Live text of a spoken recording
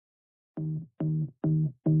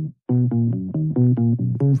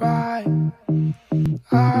confide,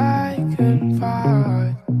 I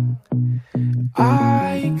confide,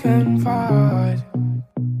 I confide.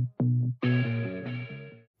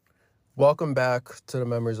 Welcome back to the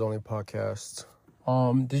Memories Only podcast.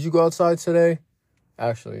 Did you go outside today?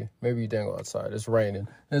 Actually, maybe you didn't go outside. It's raining.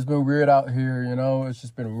 It's been weird out here, It's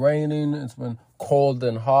just been raining. It's been cold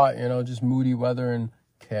and hot, just moody weather in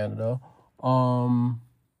Canada.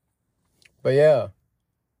 But yeah.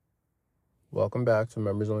 Welcome back to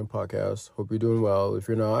Memories Only podcast. Hope you're doing well. If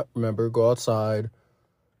you're not, remember, go outside.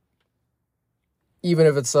 Even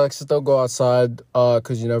if it sucks, still go outside,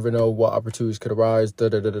 because you never know what opportunities could arise.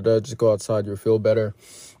 Just go outside. You'll feel better.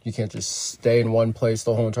 You can't just stay in one place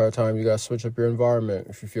the whole entire time. You got to switch up your environment.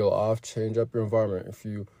 If you feel off, change up your environment. If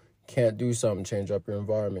you can't do something, change up your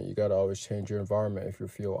environment. You got to always change your environment if you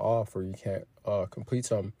feel off or you can't complete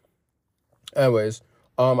something. Anyways,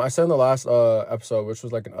 I said in the last episode, which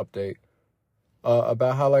was like an update,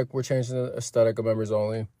 about how we're changing the aesthetic of Memories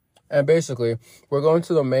Only. And basically, we're going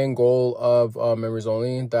to the main goal of Memories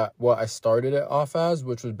Only, that what I started it off as,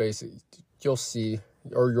 which was basically, you'll see,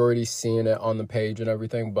 or you're already seeing it on the page and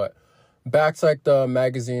everything, but back to the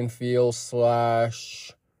magazine feel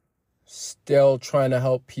 / still trying to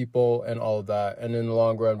help people and all of that. And in the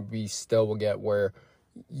long run, we still will get where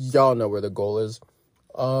y'all know where the goal is.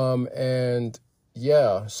 And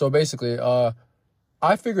yeah, so basically,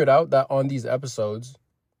 I figured out that on these episodes,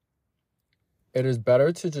 it is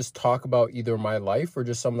better to just talk about either my life or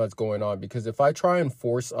just something that's going on. Because if I try and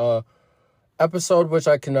force a episode, which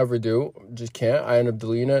I can never do, just can't. I end up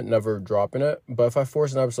deleting it, never dropping it. But if I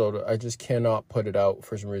force an episode, I just cannot put it out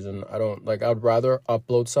for some reason. I don't, I'd rather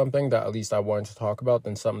upload something that at least I wanted to talk about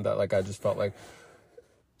than something that, I just felt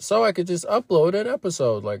so I could just upload an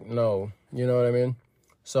episode. No, you know what I mean?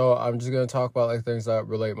 So I'm just going to talk about, things that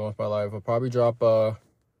relate most to my life. I'll probably drop a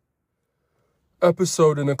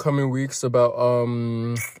episode in the coming weeks about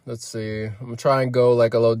let's see, I'm gonna try and go a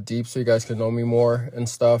little deep so you guys can know me more and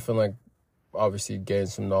stuff, and obviously gain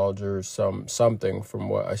some knowledge or something from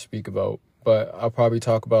what I speak about. But I'll probably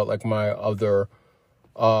talk about my other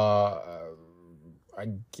I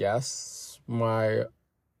guess my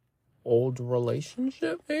old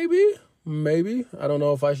relationship, maybe I don't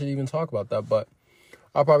know if I should even talk about that, but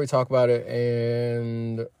I'll probably talk about it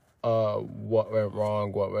and what went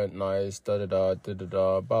wrong, what went nice,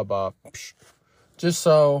 ba. Just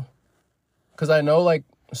so, because I know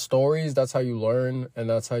stories, that's how you learn and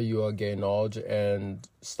that's how you gain knowledge and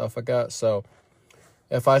stuff like that. So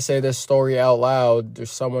if I say this story out loud,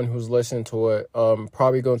 there's someone who's listening to it,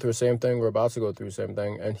 probably going through the same thing, we're about to go through the same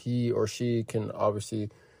thing, and he or she can obviously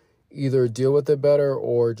either deal with it better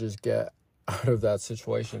or just get out of that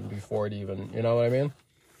situation before it even, you know what I mean?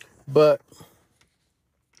 But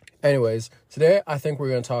anyways, today I think we're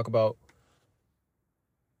going to talk about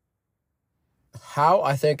how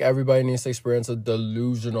I think everybody needs to experience a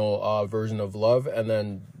delusional version of love. And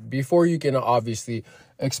then before you can obviously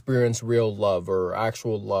experience real love or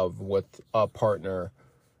actual love with a partner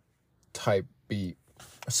type beat.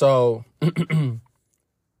 So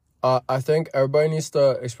I think everybody needs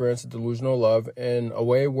to experience a delusional love in a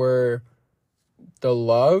way where the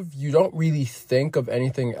love, you don't really think of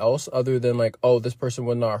anything else other than oh, this person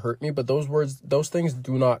would not hurt me. But those things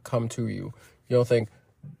do not come to you. You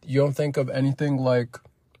don't think of anything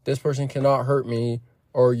this person cannot hurt me,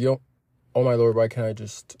 or you don't, oh my Lord, why can't I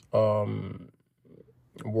just word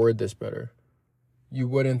this better? You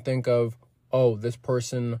wouldn't think of, oh, this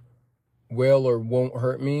person will or won't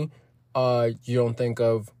hurt me. You don't think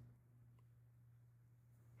of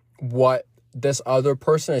what this other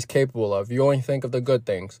person is capable of. You only think of the good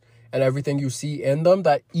things, and everything you see in them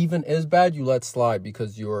that even is bad, you let slide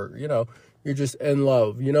because you're just in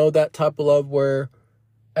love. That type of love where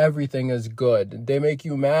everything is good. They make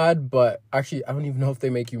you mad, but actually, I don't even know if they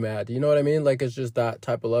make you mad. You know what I mean? It's just that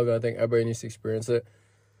type of love, and I think everybody needs to experience it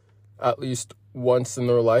at least once in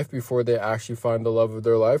their life before they actually find the love of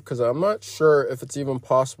their life, because I'm not sure if it's even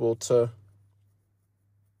possible to.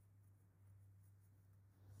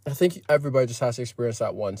 I think everybody just has to experience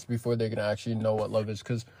that once before they can actually know what love is.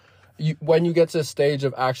 Because when you get to the stage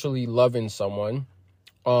of actually loving someone,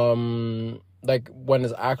 when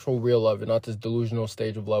it's actual real love and not this delusional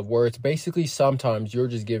stage of love, where it's basically sometimes you're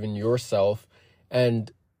just giving yourself and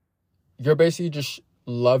you're basically just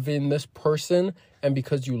loving this person. And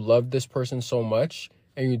because you love this person so much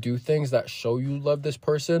and you do things that show you love this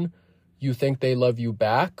person, you think they love you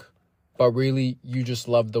back, but really you just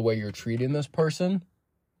love the way you're treating this person.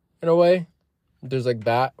 In a way, there's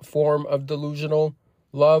that form of delusional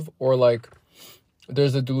love, or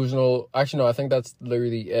there's a delusional, actually no, I think that's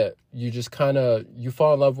literally it. You just you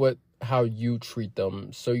fall in love with how you treat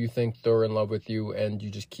them. So you think they're in love with you and you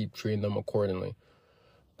just keep treating them accordingly.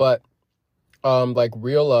 But like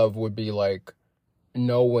real love would be like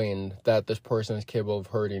knowing that this person is capable of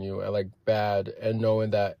hurting you and like bad, and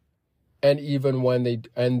knowing that, and even when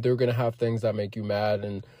they're gonna have things that make you mad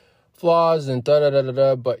and flaws and da da da da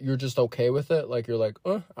da, but you're just okay with it. Like you're like,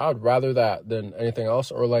 I'd rather that than anything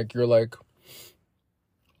else. Or like you're like,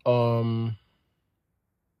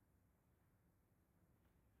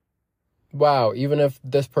 wow, even if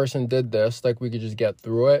this person did this, like we could just get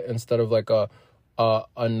through it, instead of like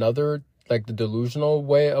another, like the delusional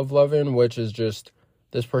way of loving, which is just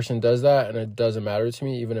this person does that and it doesn't matter to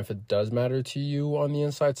me. Even if it does matter to you on the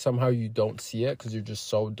inside, somehow you don't see it because you're just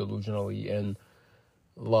so delusionally in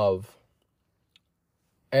love.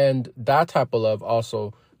 And that type of love,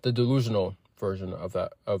 also the delusional version of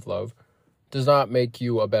that of love, does not make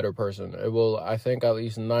you a better person. It will, I think, at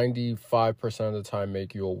least 95% of the time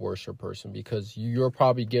make you a worse person, because you're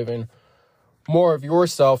probably giving more of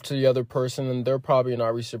yourself to the other person and they're probably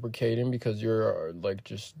not reciprocating, because you're like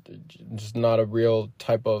just not a real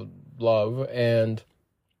type of love, and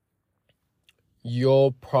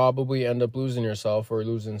you'll probably end up losing yourself or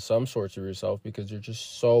losing some sorts of yourself, because you're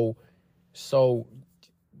just so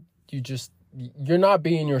you're not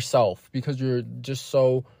being yourself, because you're just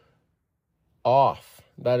so off.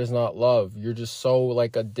 That is not love. You're just so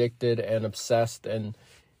like addicted and obsessed, and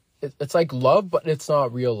it's like love, but it's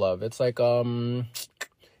not real love. It's like the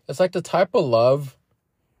type of love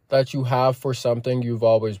that you have for something you've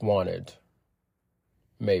always wanted.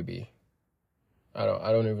 Maybe. I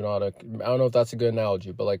don't even know I don't know if that's a good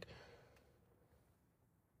analogy, but like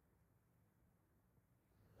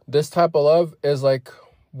this type of love is like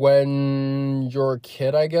when you're a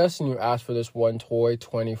kid, I guess, and you ask for this one toy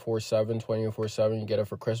 24/7, you get it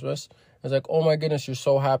for Christmas. It's like, oh my goodness, you're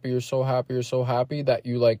so happy that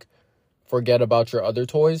you like forget about your other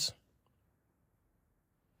toys.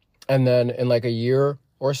 And then in like a year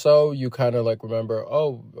or so, you kind of like remember,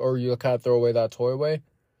 or you kind of throw away that toy away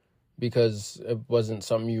because it wasn't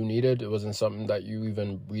something you needed. It wasn't something that you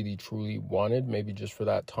even really truly wanted, maybe just for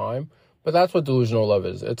that time. But that's what delusional love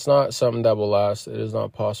is. It's not something that will last. It is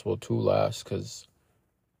not possible to last, because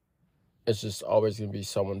it's just always going to be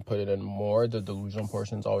someone putting in more. The delusional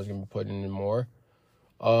person is always going to be putting in more.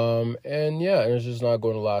 And yeah, and it's just not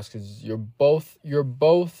going to last, because you're both,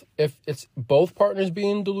 if it's both partners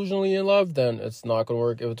being delusionally in love, then it's not going to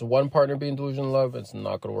work. If it's one partner being delusionally in love, it's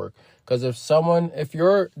not going to work. Because if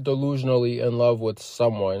you're delusionally in love with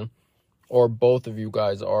someone, or both of you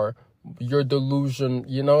guys are, your delusion,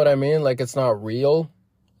 you know what I mean? Like, it's not real.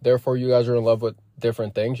 Therefore, you guys are in love with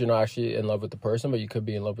different things. You're not actually in love with the person, but you could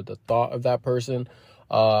be in love with the thought of that person,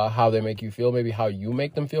 how they make you feel, maybe how you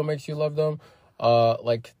make them feel makes you love them,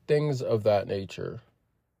 like things of that nature.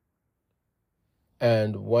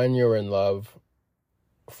 And when you're in love,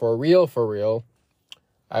 for real,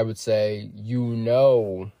 I would say you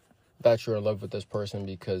know that you're in love with this person,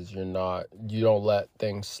 because you don't let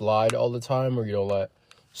things slide all the time, or you don't let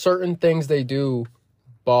certain things they do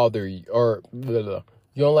bother you, or blah, blah.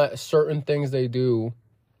 You don't let certain things they do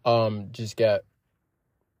just get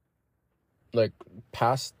like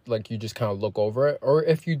past, like you just kind of look over it. Or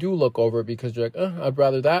if you do look over it because you're like, I'd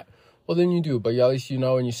rather that, well then you do, but at least you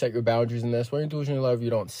know, and you set your boundaries in this. When you're delusionally in love, you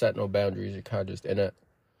don't set no boundaries, you're kind of just in it.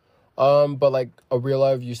 But like a real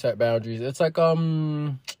life, you set boundaries. It's like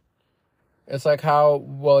how,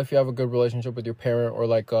 well, if you have a good relationship with your parent or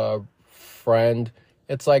like a friend,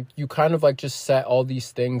 it's like you kind of like just set all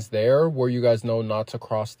these things there where you guys know not to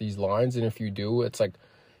cross these lines. And if you do, it's like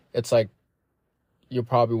you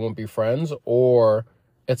probably won't be friends. Or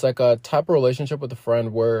it's like a type of relationship with a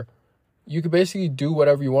friend where you could basically do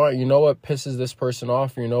whatever you want. You know what pisses this person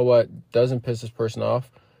off, you know what doesn't piss this person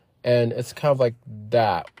off. And it's kind of like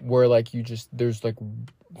that, where like there's like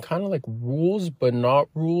kind of like rules, but not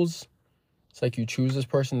rules. It's like you choose this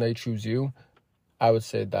person, they choose you. I would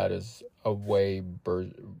say that is a way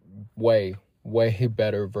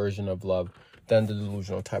better version of love than the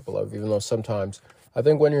delusional type of love. Even though sometimes I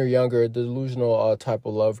think when you're younger, the delusional type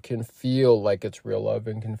of love can feel like it's real love,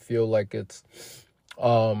 and can feel like it's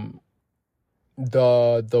the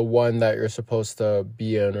one that you're supposed to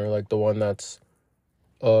be in, or like the one that's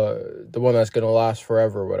gonna last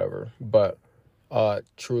forever or whatever. But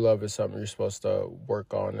true love is something you're supposed to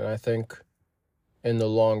work on. And I think in the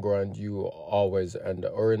long run, you always end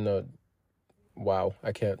up, or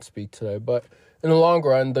I can't speak today, but in the long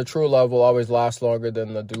run, the true love will always last longer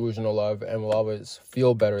than the delusional love, and will always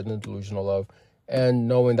feel better than the delusional love. and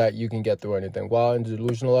knowing that you can get through anything. While in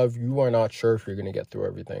delusional love, you are not sure if you're going to get through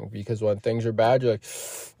everything, because when things are bad, you're like,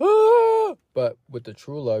 ah! But with the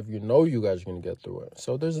true love, you know you guys are going to get through it.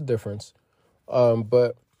 So there's a difference.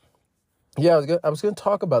 But yeah, I was gonna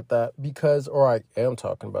talk about that or I am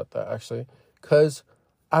talking about that actually, because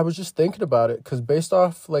I was just thinking about it, because based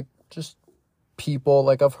off like just people,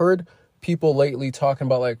 like I've heard people lately talking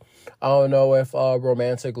about like, I don't know if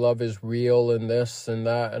romantic love is real and this and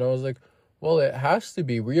that, and I was like, well, it has to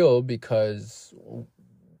be real, because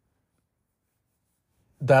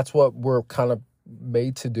that's what we're kind of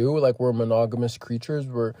made to do. Like, we're monogamous creatures,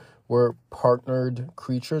 we're partnered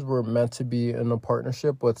creatures, we're meant to be in a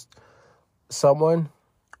partnership with someone,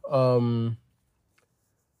 and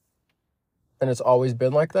it's always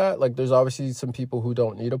been like that. Like, there's obviously some people who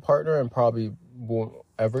don't need a partner and probably won't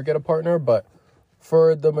ever get a partner, but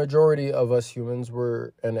for the majority of us humans,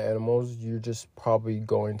 and animals, you're just probably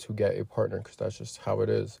going to get a partner, because that's just how it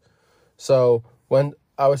is. So when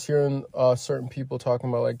I was hearing certain people talking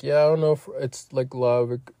about like, yeah, I don't know if it's like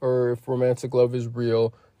love or if romantic love is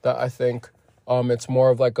real, that I think it's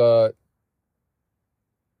more of like a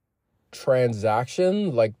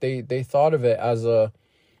transaction. Like they thought of it as a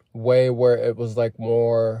way where it was like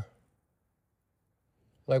more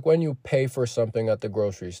like when you pay for something at the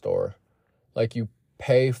grocery store, like you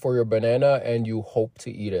pay for your banana and you hope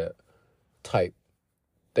to eat it type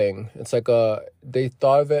thing. It's like they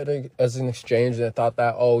thought of it as an exchange, and they thought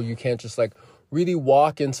that, oh, you can't just like really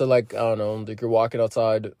walk into like, I don't know, like you're walking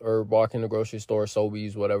outside or walking to the grocery store,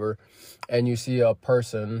 Sobeys, whatever, and you see a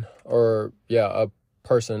person and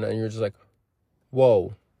you're just like,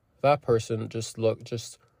 whoa, that person just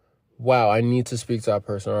wow, I need to speak to that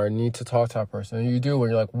person, or I need to talk to that person. And you do,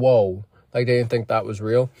 and you're like, whoa, like they didn't think that was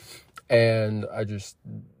real. And I just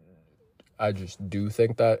do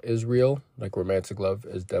think that is real. Like, romantic love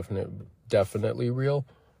is definitely real,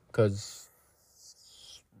 because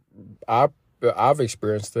I've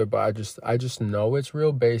experienced it, but I just know it's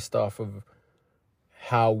real based off of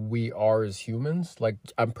how we are as humans. Like,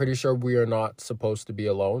 I'm pretty sure we are not supposed to be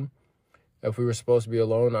alone. If we were supposed to be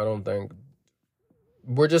alone, I don't think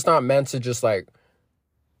we're just not meant to just like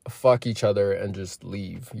fuck each other and just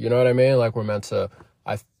leave. You know what I mean? Like, we're meant to,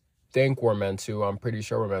 I'm pretty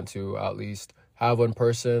sure we're meant to at least have one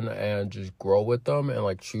person and just grow with them and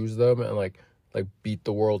like choose them and like beat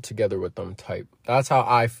the world together with them type. That's how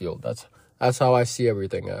I feel. That's how I see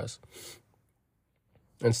everything as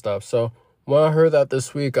and stuff. So when I heard that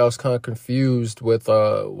this week, I was kind of confused with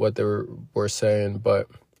what they were saying, but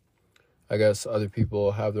I guess other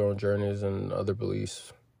people have their own journeys and other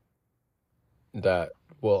beliefs that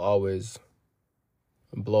will always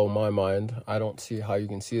blow my mind. I don't see how you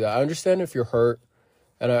can see that. I understand if you're hurt,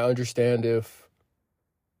 and I understand if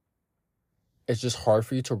it's just hard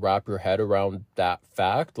for you to wrap your head around that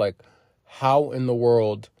fact. Like, how in the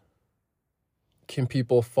world can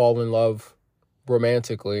people fall in love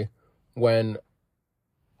romantically when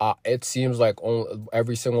it seems like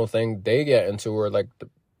every single thing they get into, or like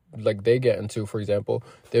they get into, for example,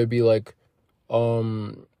 they would be like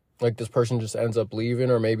this person just ends up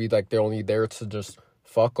leaving, or maybe like they're only there to just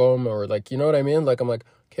fuck them, or like, you know what I mean? Like, I'm like,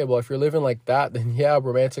 okay, well, if you're living like that, then yeah,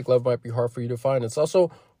 romantic love might be hard for you to find. It's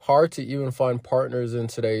also hard to even find partners in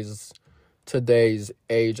today's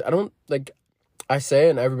age. I say it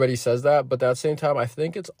and everybody says that, but at the same time, I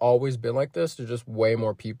think it's always been like this. There's just way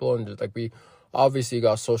more people, and just like, we obviously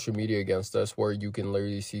got social media against us, where you can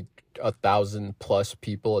literally see 1,000+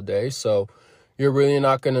 people a day. So you're really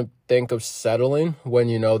not going to think of settling when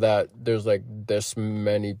you know that there's like this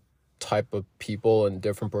many type of people and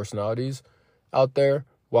different personalities out there.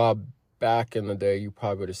 While back in the day, you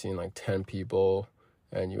probably would have seen like 10 people,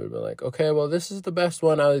 and you would have been like, okay, well, this is the best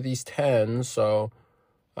one out of these 10, so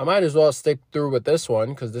I might as well stick through with this one,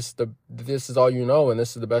 because this is all you know, and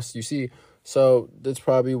this is the best you see. So that's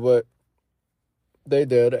probably what they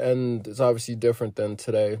did, and it's obviously different than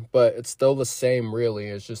today, but it's still the same, really.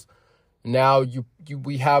 It's just now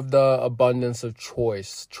we have the abundance of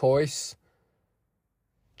choice. Choice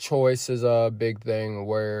is a big thing,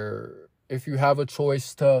 where if you have a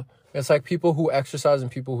choice it's like people who exercise and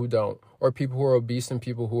people who don't, or people who are obese and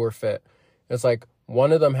people who are fit. It's like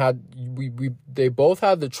one of them they both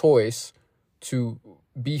had the choice to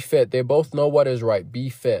be fit. They both know what is right, be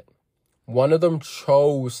fit. One of them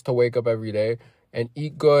chose to wake up every day and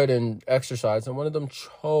eat good and exercise, and one of them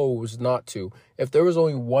chose not to. If there was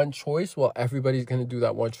only one choice, well, everybody's going to do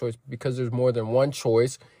that one choice, because there's more than one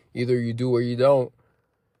choice. Either you do or you don't.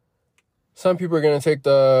 Some people are going to take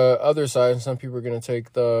the other side, and some people are going to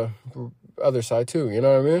take the other side too. You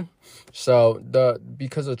know what I mean? So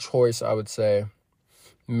because of choice, I would say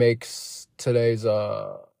makes today's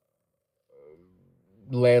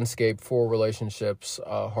landscape for relationships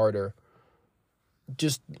harder.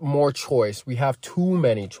 Just more choice. We have too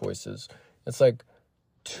many choices. It's like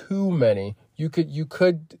too many. You could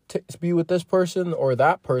be with this person or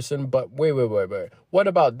that person, but wait. What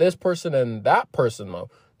about this person and that person though?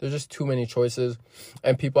 There's just too many choices,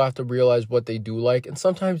 and people have to realize what they do like. And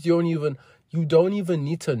sometimes you don't even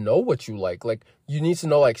need to know what you like. Like, you need to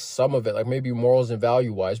know like some of it, like maybe morals and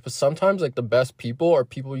value wise. But sometimes like the best people are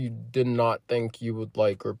people you did not think you would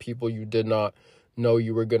like, or people you did not know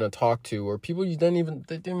you were gonna talk to, or people they didn't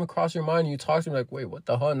even cross your mind. And you talk to them like, wait, what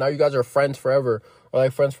the hell? Now you guys are friends forever, or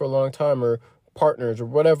like friends for a long time, or partners, or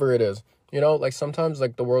whatever it is. You know, like sometimes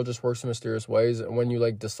like the world just works in mysterious ways, and when you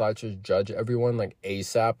like decide to judge everyone like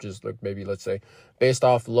ASAP, just like maybe let's say based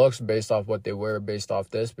off looks, based off what they wear, based off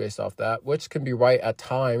this, based off that, which can be right at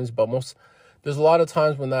times, but there's a lot of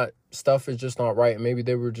times when that stuff is just not right. And maybe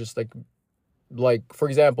they were just like for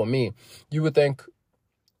example, me, you would think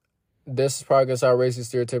this is probably gonna sound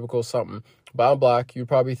racist, stereotypical, something, but I'm black. You'd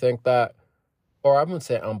probably think that, or I wouldn't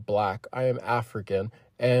say I'm black, I am African.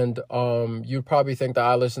 And you'd probably think that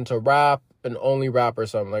I listen to rap and only rap or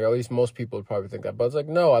something. Like, at least most people would probably think that. But it's like,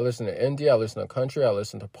 no, I listen to indie, I listen to country, I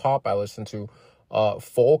listen to pop, I listen to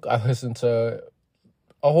folk, I listen to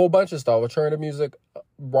a whole bunch of stuff, alternative music,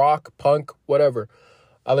 rock, punk, whatever.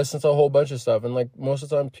 I listen to a whole bunch of stuff. And, like, most of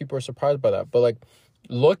the time people are surprised by that. But, like,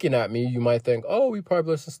 looking at me, you might think, oh, we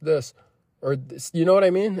probably listen to this. Or, this, you know what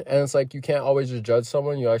I mean? And it's like, you can't always just judge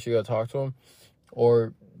someone. You actually got to talk to them.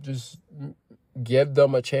 Or just give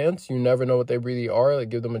them a chance. You never know what they really are. Like,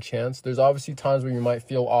 give them a chance. There's obviously times where you might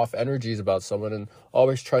feel off energies about someone, and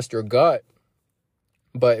always trust your gut.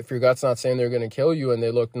 But if your gut's not saying they're going to kill you and they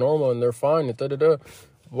look normal and they're fine,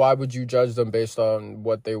 why would you judge them based on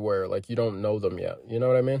what they wear? Like, you don't know them yet. You know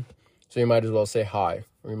what I mean? So you might as well say hi,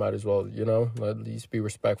 or you might as well, at least be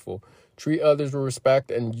respectful. Treat others with respect,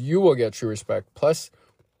 and you will get true respect. Plus,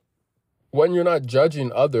 when you're not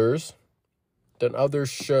judging others, then others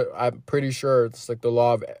should. I'm pretty sure it's like the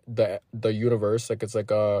law of the universe. Like, it's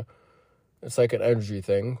like an energy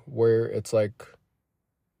thing where it's like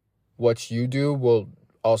what you do will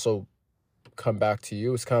also come back to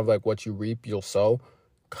you. It's kind of like what you reap, you'll sow.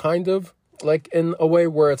 Kind of like in a way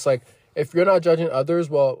where it's like, if you're not judging others,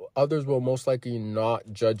 well, others will most likely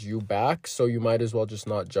not judge you back. So you might as well just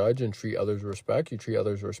not judge and treat others with respect. You treat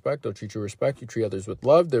others with respect, they'll treat you with respect. You treat others with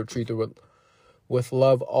love, they'll treat you with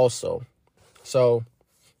love also. So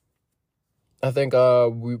I think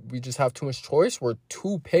we just have too much choice. We're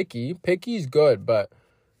too picky. Picky's good, but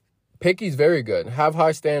picky's very good. Have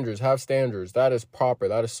high standards. Have standards. That is proper.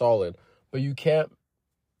 That is solid. But you can't,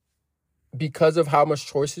 because of how much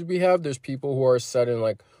choices we have, there's people who are setting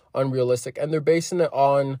like unrealistic, and they're basing it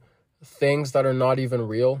on things that are not even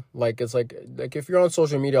real. Like, it's like if you're on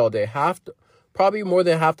social media all day, probably more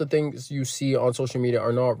than half the things you see on social media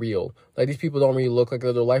are not real. Like, these people don't really look like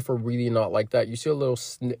that. Their life are really not like that. You see a little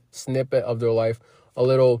snippet of their life, a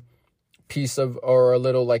little piece of, or a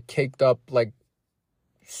little like caked up, like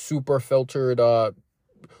super filtered,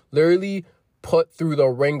 literally put through the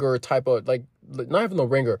ringer type of, like, not even the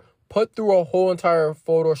ringer, put through a whole entire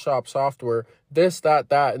Photoshop software, this, that,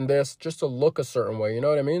 and this, just to look a certain way. You know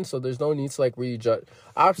what I mean? So there's no need to like really judge.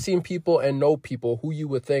 I've seen people and know people who you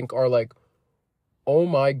would think are like, oh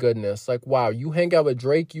my goodness, like, wow, you hang out with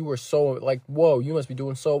Drake, you were so, like, whoa, you must be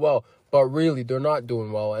doing so well. But really, they're not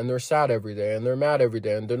doing well, and they're sad every day, and they're mad every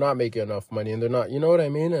day, and they're not making enough money, and they're not, you know what I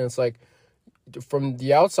mean? And it's like, from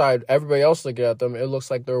the outside, everybody else looking at them, it looks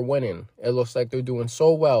like they're winning. It looks like they're doing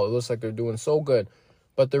so well. It looks like they're doing so good.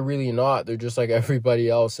 But they're really not. They're just like everybody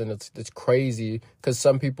else, and it's crazy, because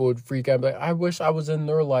some people would freak out and be like, I wish I was in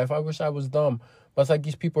their life. I wish I was them. But it's like,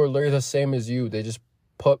 these people are literally the same as you. They just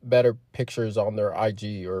put better pictures on their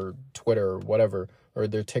IG or Twitter or whatever, or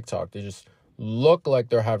their TikTok. They just look like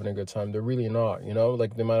they're having a good time. They're really not,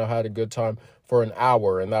 like, they might have had a good time for an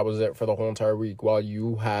hour, and that was it for the whole entire week, while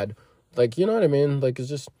you had, like, you know what I mean? Like, it's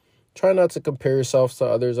just, try not to compare yourself to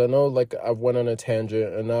others. I know, like, I went on a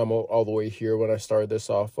tangent, and now I'm all the way here when I started this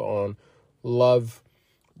off on love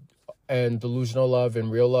and delusional love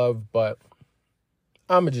and real love, but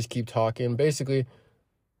I'm gonna just keep talking. Basically,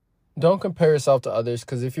 don't compare yourself to others,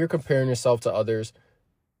 because if you're comparing yourself to others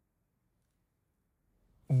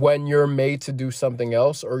when you're made to do something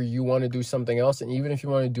else, or you want to do something else, and even if you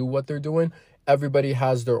want to do what they're doing, everybody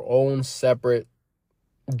has their own separate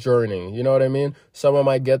journey. You know what I mean? Someone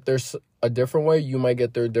might get there a different way, you might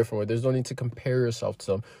get there a different way. There's no need to compare yourself to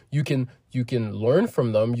them. You can learn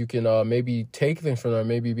from them. You can maybe take things from them,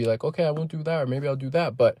 maybe be like, okay, I won't do that, or maybe I'll do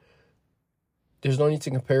that. But there's no need to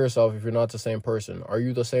compare yourself if you're not the same person. Are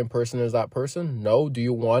you the same person as that person? No. Do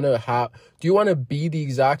you want to be the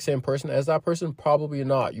exact same person as that person? Probably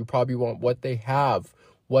not. You probably want what they have,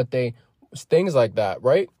 things like that,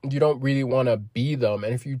 right? You don't really want to be them.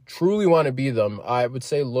 And if you truly want to be them, I would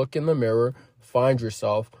say look in the mirror, find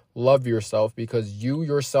yourself, love yourself, because you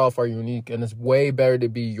yourself are unique, and it's way better to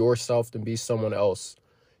be yourself than be someone else.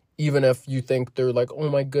 Even if you think they're like, oh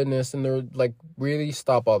my goodness, and they're like, really,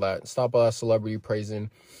 stop all that celebrity praising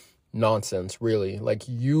nonsense. Really, like,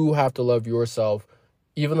 you have to love yourself.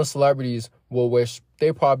 Even the celebrities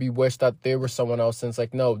they probably wish that they were someone else, since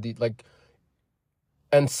like, no,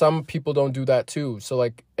 and some people don't do that too. So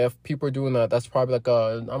like, if people are doing that, that's probably like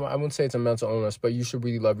I wouldn't say it's a mental illness, but you should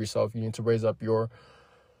really love yourself. You need to raise up your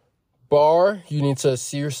bar. You need to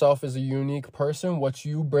see yourself as a unique person, what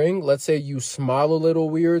you bring. Let's say you smile a little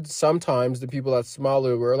weird. Sometimes the people that smile a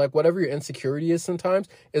little weird, like whatever your insecurity is sometimes,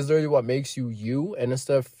 is literally what makes you you. And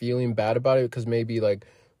instead of feeling bad about it because maybe like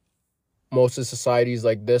most of society is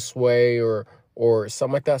like this way or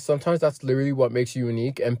something like that, sometimes that's literally what makes you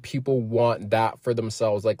unique, and people want that for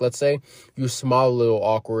themselves. Like, let's say you smile a little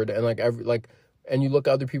awkward, and and you look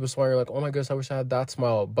at other people smiling, you're like, oh my goodness, I wish I had that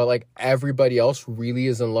smile. But like, everybody else really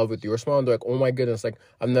is in love with your smile, and they're like, oh my goodness, like,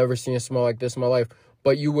 I've never seen a smile like this in my life.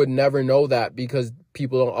 But you would never know that because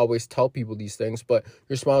people don't always tell people these things. But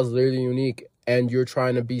your smile is literally unique, and you're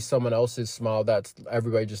trying to be someone else's smile that's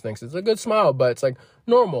everybody just thinks it's a good smile, but it's like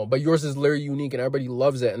normal. But yours is literally unique, and everybody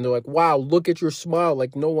loves it. And they're like, wow, look at your smile.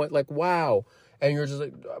 Like, no one, like, wow. And you're just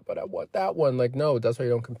like, but I want that one. Like, no, that's why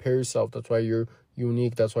you don't compare yourself. That's why you're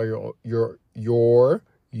unique. That's why you're your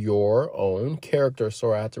own character.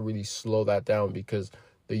 So I had to really slow that down, because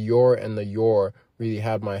the your and the your really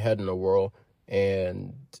had my head in a whirl.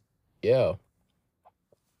 And yeah.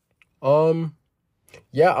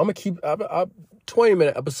 Yeah, I'm gonna keep a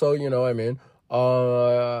 20-minute episode, you know what I mean?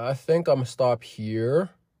 I think I'm gonna stop here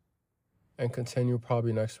and continue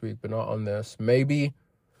probably next week, but not on this. Maybe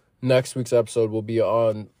next week's episode will be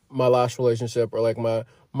on my last relationship, or like my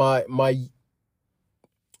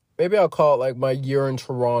maybe I'll call it like my year in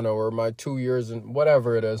Toronto, or my 2 years in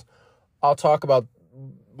whatever it is. I'll talk about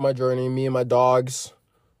my journey, me and my dogs,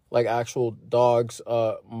 like actual dogs,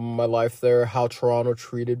 my life there, how Toronto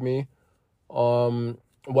treated me,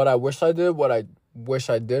 what I wish I did, what I wish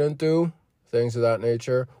I didn't do, things of that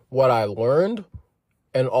nature, what I learned,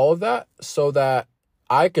 and all of that, so that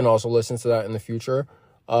I can also listen to that in the future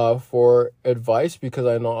for advice, because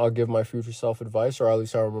I know I'll give my future self advice, or at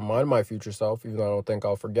least I'll remind my future self, even though I don't think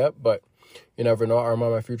I'll forget, but you never know, I'll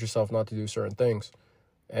remind my future self not to do certain things,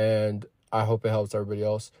 and I hope it helps everybody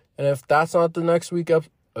else. And if that's not the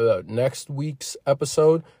next week's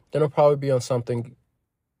episode, then it'll probably be on something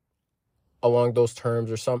along those terms,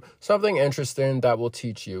 or something interesting that will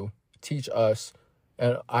teach us,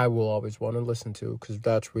 and I will always want to listen to, because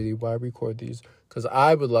that's really why I record these, because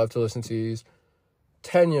I would love to listen to these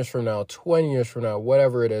 10 years from now, 20 years from now,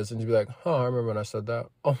 whatever it is, and to be like, I remember when I said that.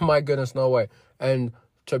 Oh my goodness, no way. And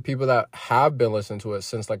to people that have been listening to it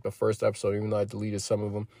since like the first episode, even though I deleted some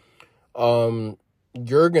of them,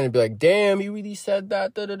 you're gonna be like, damn, you really said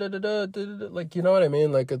that, like, you know what I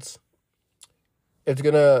mean? Like, it's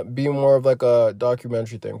gonna be more of like a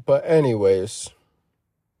documentary thing. But anyways,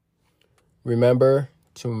 remember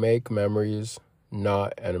to make memories,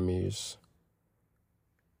 not enemies,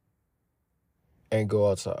 and go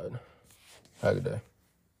outside. Have a good day.